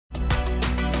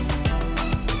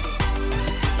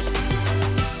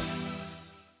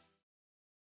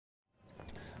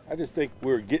I just think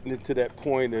we're getting into that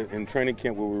point in training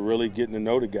camp where we're really getting to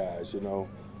know the guys, you know.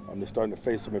 They're starting to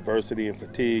face some adversity and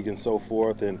fatigue and so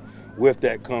forth, and with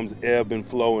that comes ebb and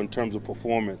flow in terms of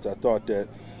performance. I thought that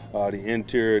the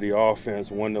interior of the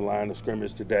offense won the line of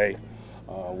scrimmage today.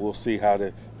 We'll see how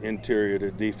the interior of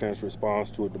the defense responds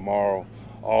to it tomorrow.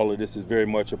 All of this is very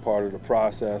much a part of the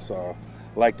process.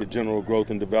 Like the general growth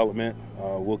and development,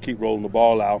 we'll keep rolling the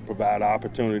ball out, provide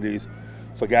opportunities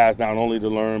for guys not only to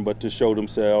learn but to show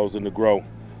themselves and to grow.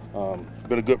 It's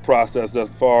been a good process thus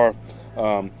far.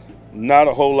 Not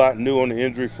a whole lot new on the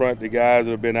injury front. The guys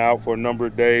that have been out for a number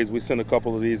of days, we sent a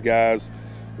couple of these guys,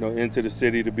 you know, into the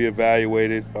city to be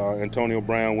evaluated. Antonio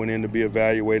Brown went in to be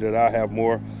evaluated. I have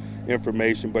more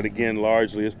information, but again,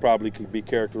 largely it's probably could be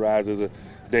characterized as a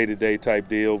day-to-day type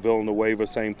deal. Villanueva,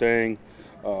 same thing.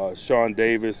 Sean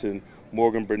Davis and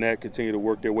Morgan Burnett continue to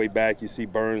work their way back. You see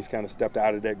Burns kind of stepped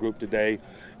out of that group today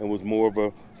and was more of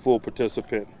a full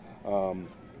participant.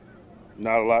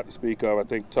 Not a lot to speak of. I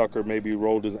think Tucker maybe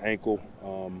rolled his ankle,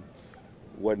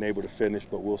 wasn't able to finish,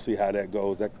 but we'll see how that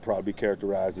goes. That could probably be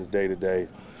characterized as day-to-day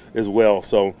as well.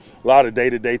 So a lot of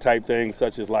day-to-day type things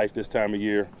such as life this time of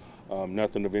year.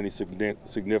 Nothing of any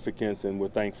significance, and we're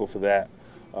thankful for that.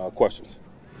 Questions?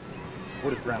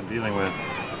 What is Brown dealing with?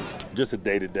 Just a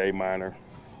day-to-day minor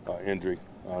injury.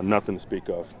 Nothing to speak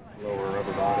of. Lower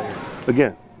upper body?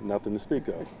 Again, nothing to speak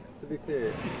of. To be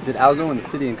clear, did Al go in the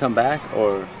city and come back,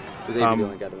 or was AB the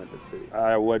only guy that went to the city?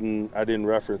 I didn't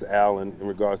reference Al in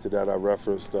regards to that. I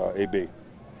referenced AB.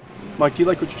 Mike, do you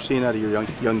like what you're seeing out of your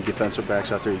young defensive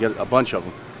backs out there? You get a bunch of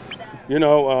them. You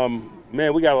know,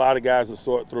 man, we got a lot of guys to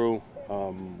sort through.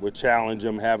 We challenge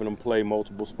them, having them play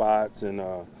multiple spots, and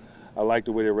I like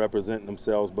the way they're representing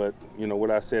themselves. But, you know,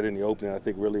 what I said in the opening I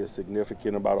think really is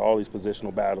significant about all these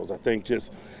positional battles. I think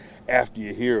just after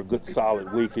you hear a good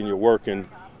solid week and you're working,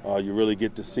 you really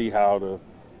get to see how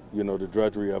the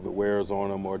drudgery of it wears on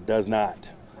them or does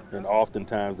not. And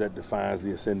oftentimes that defines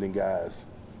the ascending guys.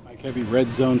 Mike, heavy red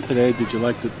zone today. Did you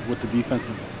like what the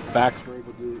defensive backs were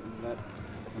able to do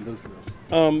in those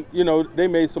drills? You know, they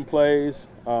made some plays.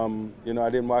 You know, I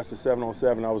didn't watch the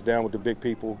 7-on-7. I was down with the big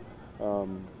people.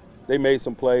 They made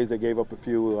some plays. They gave up a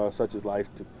few, such as life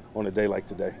on a day like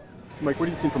today. Mike, what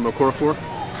do you think from Okorafor?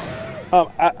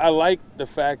 I like the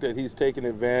fact that he's taking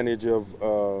advantage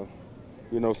of,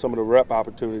 you know, some of the rep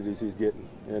opportunities he's getting.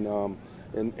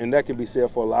 And that can be said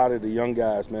for a lot of the young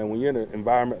guys, man. When you're in an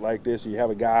environment like this, you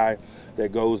have a guy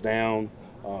that goes down.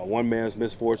 One man's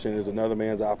misfortune is another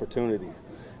man's opportunity.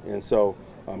 And so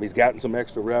he's gotten some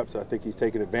extra reps. I think he's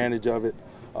taken advantage of it.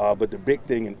 But the big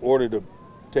thing, in order to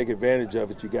take advantage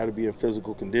of it, you got to be in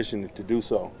physical condition to do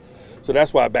so. So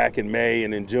that's why back in May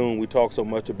and in June we talk so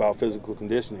much about physical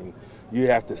conditioning. You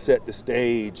have to set the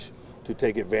stage to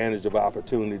take advantage of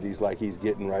opportunities like he's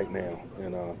getting right now.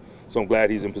 And so I'm glad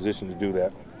he's in position to do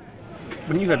that.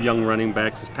 When you have young running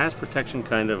backs, is pass protection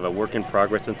kind of a work in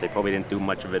progress since they probably didn't do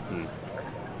much of it?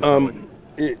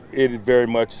 It very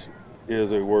much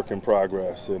is a work in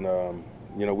progress. And,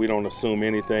 you know, we don't assume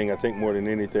anything. I think more than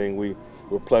anything,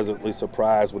 we're pleasantly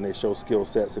surprised when they show skill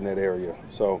sets in that area.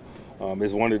 So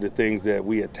it's one of the things that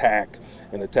we attack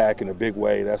in a big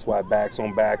way. That's why backs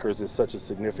on backers is such a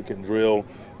significant drill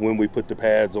when we put the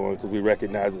pads on, because we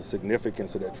recognize the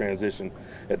significance of that transition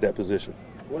at that position.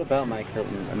 What about Mike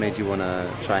Hilton made you want to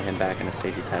try him back in a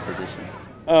safety type position?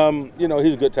 You know,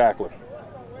 he's a good tackler.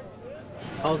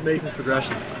 How's Mason's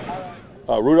progression?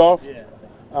 Rudolph?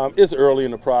 Yeah. It's early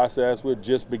in the process. We're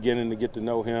just beginning to get to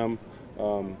know him.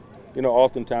 You know,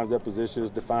 oftentimes that position is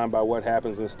defined by what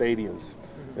happens in stadiums,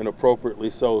 and appropriately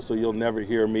so. So you'll never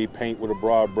hear me paint with a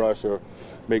broad brush or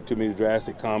make too many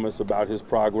drastic comments about his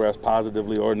progress,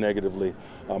 positively or negatively.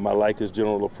 I like his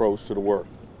general approach to the work.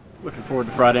 Looking forward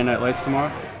to Friday Night Lights tomorrow?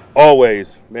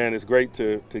 Always, man. It's great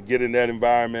to get in that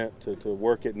environment, to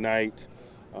work at night.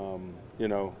 You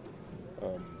know,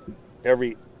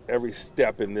 every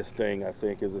step in this thing, I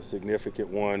think, is a significant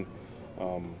one.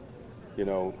 You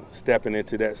know, stepping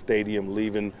into that stadium,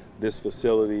 leaving this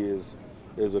facility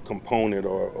is a component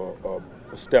or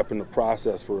a step in the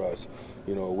process for us.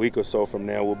 You know, a week or so from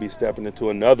now, we'll be stepping into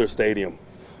another stadium.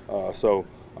 So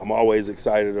I'm always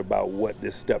excited about what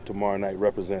this step tomorrow night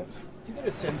represents. Do you get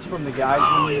a sense from the guys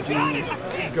when you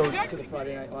do go to the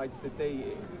Friday Night Lights that they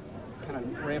kind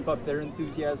of ramp up their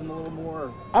enthusiasm a little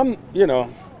more? You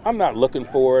know, I'm not looking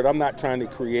for it. I'm not trying to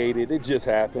create it. It just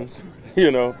happens. You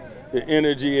know, the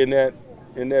energy in that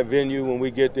venue when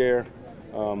we get there,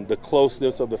 the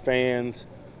closeness of the fans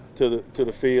to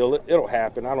the field, it'll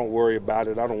happen. I don't worry about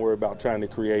it. I don't worry about trying to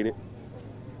create it.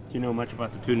 Do you know much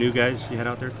about the two new guys you had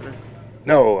out there today?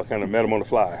 No, I kind of met him on the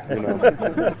fly, you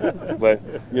know. But,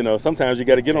 you know, sometimes you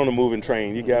got to get on the moving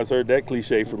train. You guys heard that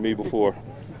cliche from me before.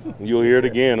 You'll hear it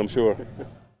again, I'm sure.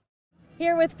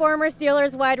 Here with former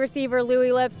Steelers wide receiver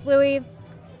Louis Lips. Louis,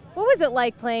 what was it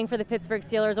like playing for the Pittsburgh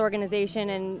Steelers organization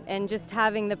and just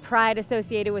having the pride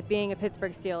associated with being a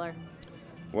Pittsburgh Steeler?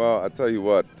 Well, I tell you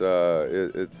what,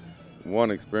 it's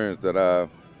one experience that I'm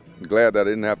glad that I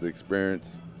didn't have to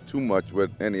experience too much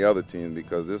with any other team,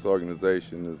 because this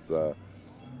organization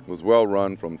was well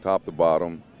run from top to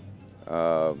bottom.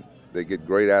 They get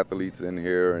great athletes in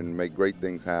here and make great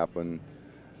things happen.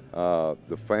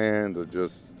 The fans are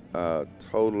just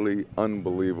totally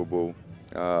unbelievable.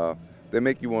 They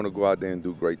make you want to go out there and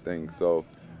do great things. So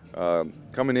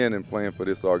coming in and playing for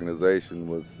this organization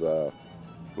was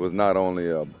not only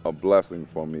a blessing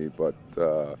for me, but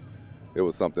it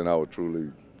was something I would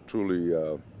truly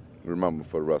remember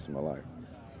for the rest of my life.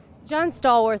 John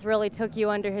Stallworth really took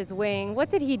you under his wing. What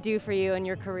did he do for you in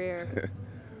your career?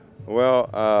 Well,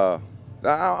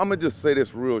 I'm going to just say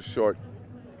this real short,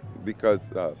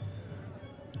 because,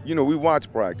 you know, we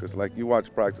watch practice, like you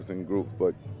watch practice in groups,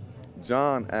 but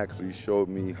John actually showed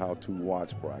me how to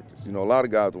watch practice. You know, a lot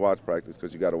of guys watch practice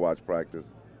because you got to watch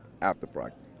practice after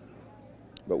practice.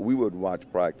 But we would watch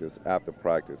practice,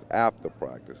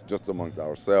 just amongst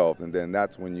ourselves, and then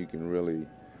that's when you can really,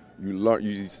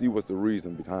 you see what's the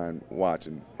reason behind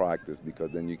watching practice,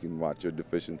 because then you can watch your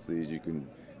deficiencies, you can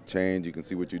change, you can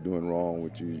see what you're doing wrong,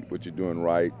 what you're doing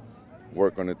right,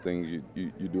 work on the things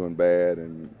you're doing bad,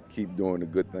 and keep doing the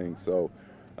good things. So,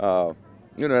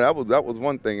 you know, that was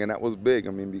one thing, and that was big. I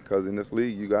mean, because in this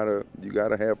league, you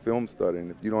gotta have film study,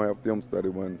 and if you don't have film study,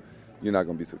 you're not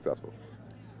going to be successful.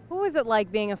 What was it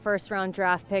like being a first-round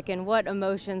draft pick, and what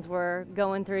emotions were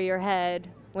going through your head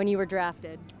when you were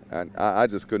drafted? And I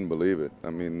just couldn't believe it. I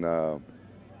mean,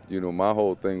 you know, my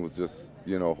whole thing was just,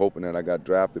 you know, hoping that I got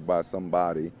drafted by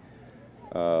somebody,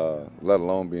 let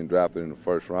alone being drafted in the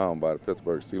first round by the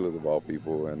Pittsburgh Steelers of all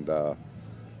people. And,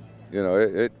 you know,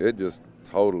 it just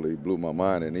totally blew my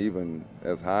mind. And even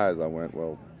as high as I went,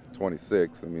 well,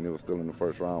 26, I mean, it was still in the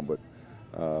first round, but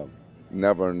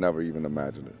never even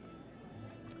imagined it.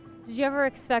 Did you ever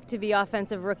expect to be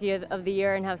Offensive Rookie of the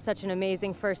Year and have such an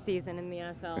amazing first season in the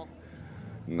NFL?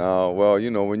 No, well, you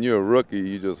know, when you're a rookie,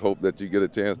 you just hope that you get a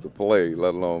chance to play,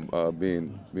 let alone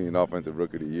being Offensive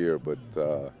Rookie of the Year. But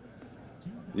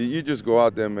you just go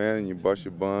out there, man, and you bust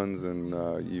your buns, and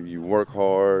you work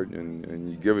hard, and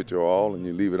you give it your all, and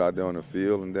you leave it out there on the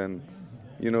field. And then,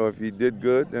 you know, if you did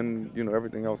good, then, you know,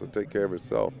 everything else will take care of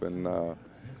itself.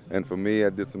 And for me, I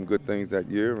did some good things that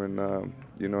year, and,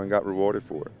 you know, and got rewarded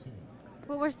for it.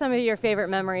 What were some of your favorite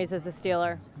memories as a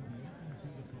Steeler?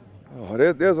 Oh,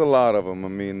 there's a lot of them. I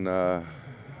mean,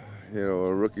 you know,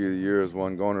 a Rookie of the Year is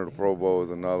one, going to the Pro Bowl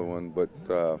is another one.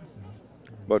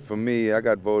 But for me, I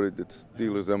got voted the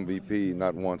Steelers MVP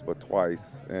not once but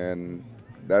twice, and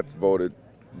that's voted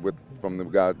from the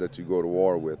guys that you go to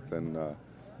war with, and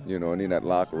you know, and in that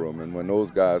locker room. And when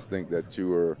those guys think that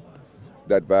you are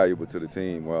that valuable to the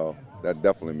team, well, that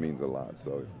definitely means a lot.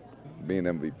 So, being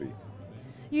MVP.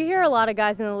 You hear a lot of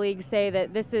guys in the league say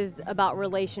that this is about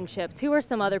relationships. Who are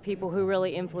some other people who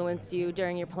really influenced you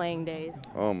during your playing days?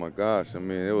 Oh my gosh, I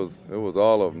mean, it was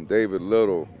all of them. David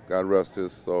Little, God rest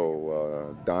his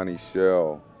soul, Donnie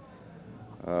Shell.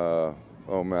 Oh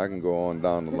man, I can go on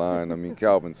down the line. I mean,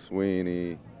 Calvin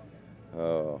Sweeney,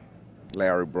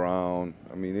 Larry Brown.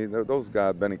 I mean, those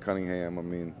guys, Benny Cunningham. I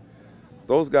mean,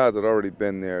 those guys had already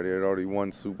been there. They had already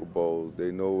won Super Bowls.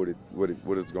 They know what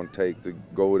it's going to take to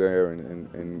go there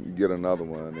and get another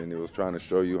one. And it was trying to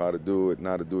show you how to do it and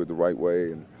how to do it the right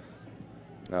way. And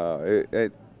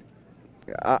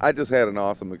I just had an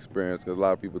awesome experience, because a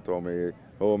lot of people told me,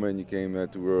 oh man, you came there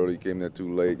too early, you came there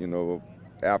too late, you know,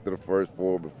 after the first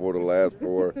four, before the last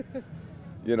four.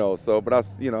 You know, so, but I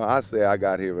say I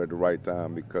got here at the right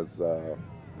time, because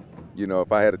you know,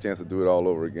 if I had a chance to do it all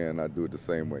over again, I'd do it the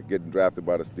same way. Getting drafted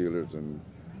by the Steelers and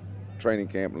training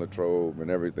camp in Latrobe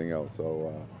and everything else.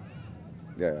 So,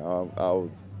 yeah, I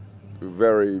was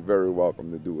very, very welcome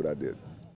to do what I did.